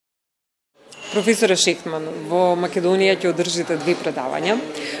Професоре Шехтман, во Македонија ќе одржите две предавања.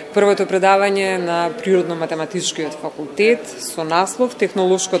 Првото предавање е на Природно-математичкиот факултет со наслов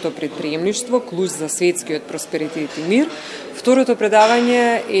Технолошкото предприемништво, клуч за светскиот просперитет и мир. Второто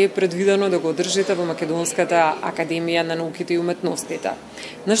предавање е предвидено да го одржите во Македонската академија на науките и уметностите.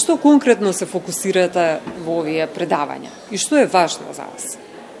 На што конкретно се фокусирате во овие предавања и што е важно за вас?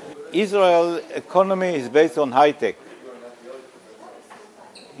 Israel economy is based on high tech.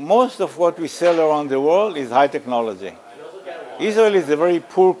 Most of what we sell around the world is high technology. Israel is a very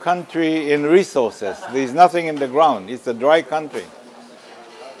poor country in resources. There is nothing in the ground. It's a dry country.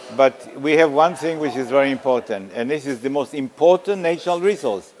 But we have one thing which is very important, and this is the most important natural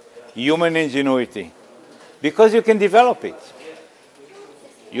resource, human ingenuity. Because you can develop it.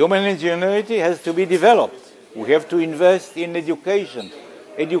 Human ingenuity has to be developed. We have to invest in education.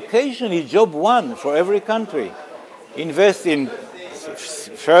 Education is job one for every country. Invest in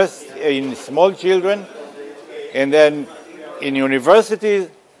first in small children, and then in universities,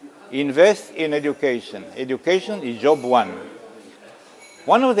 invest in education. Education is job one.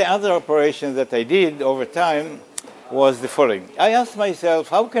 One of the other operations that I did over time was the following. I asked myself,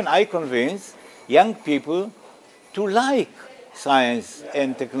 how can I convince young people to like science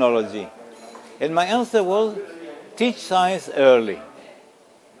and technology? And my answer was, teach science early.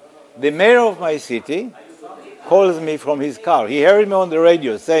 The mayor of my city calls me from his car. He heard me on the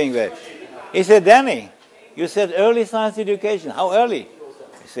radio saying that. He said, Danny, you said early science education. How early?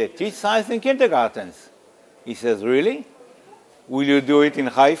 I said, teach science in kindergartens. He says, really? Will you do it in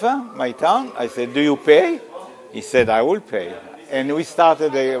Haifa, my town? I said, do you pay? He said, I will pay. And we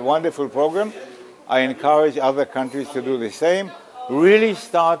started a wonderful program. I encourage other countries to do the same. Really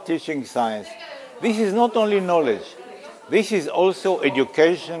start teaching science. This is not only knowledge. This is also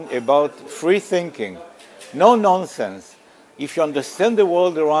education about free thinking. No nonsense. If you understand the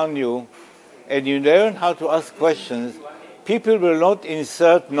world around you and you learn how to ask questions, people will not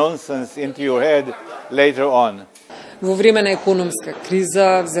insert nonsense into your head later on. Во време на економска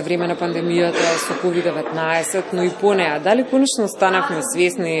криза, за време на пандемијата со COVID-19, но и по неа, дали конечно станавме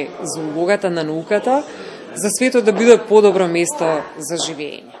свесни за улогата на науката за светот да биде подобро место за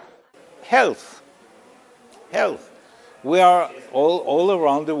живење? Health. We are all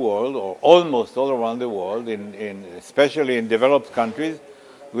around the world, or almost all around the world, especially in developed countries,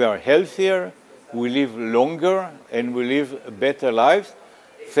 we are healthier, we live longer, and we live better lives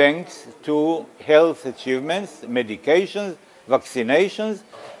thanks to health achievements, medications, vaccinations,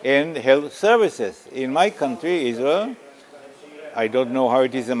 and health services. In my country, Israel, I don't know how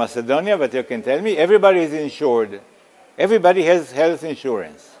it is in Macedonia, but you can tell me, everybody is insured. Everybody has health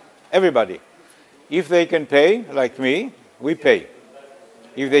insurance. Everybody. If they can pay, like me, we pay.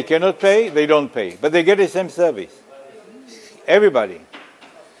 If they cannot pay, they don't pay. But they get the same service. Everybody.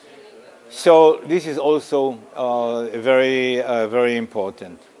 So this is also very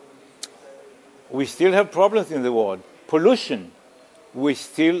important. We still have problems in the world. Pollution. We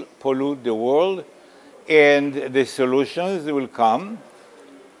still pollute the world, and the solutions will come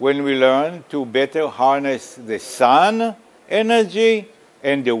when we learn to better harness the sun energy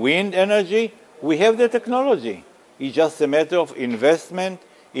and the wind energy. We have the technology. It's just a matter of investment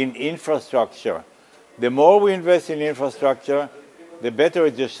in infrastructure. The more we invest in infrastructure, the better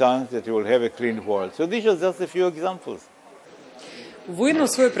is the chance that we will have a clean world. So these are just a few examples. Во едно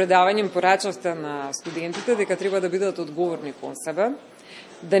свое предавање порачавте на студентите дека треба да бидат одговорни кон себе,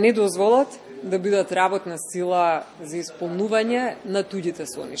 да не дозволат да бидат работна сила за исполнување на туѓите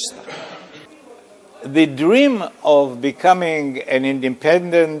соништа. The dream of becoming an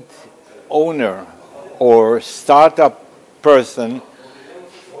independent owner or startup person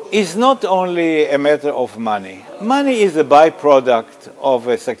is not only a matter of money. Money is a byproduct of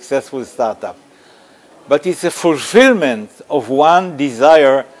a successful startup, but it's a fulfillment of one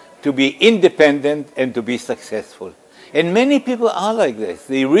desire to be independent and to be successful. And many people are like this.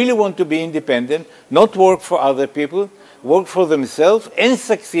 They really want to be independent, not work for other people, work for themselves and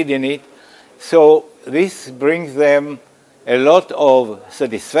succeed in it. So this brings them a lot of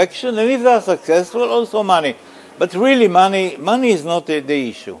satisfaction, and if they are successful, also money. But really money is not the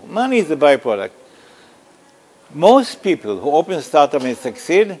issue. Money is the byproduct. Most people who open startup and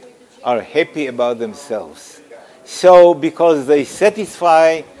succeed are happy about themselves. So because they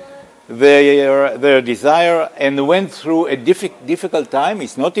satisfy their desire and went through a difficult time,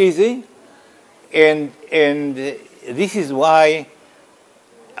 it's not easy, and this is why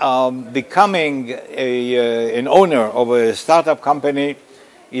becoming an owner of a startup company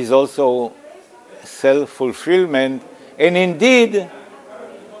is also self-fulfillment and indeed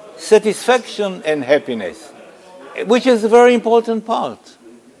satisfaction and happiness, which is a very important part.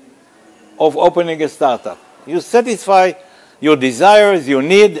 of opening a startup. You satisfy your desires, your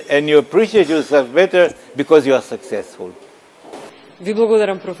need, and you appreciate yourself better because you are successful. Ви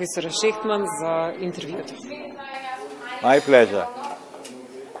благодарам, професор Шехтман, за интервјуто. My pleasure.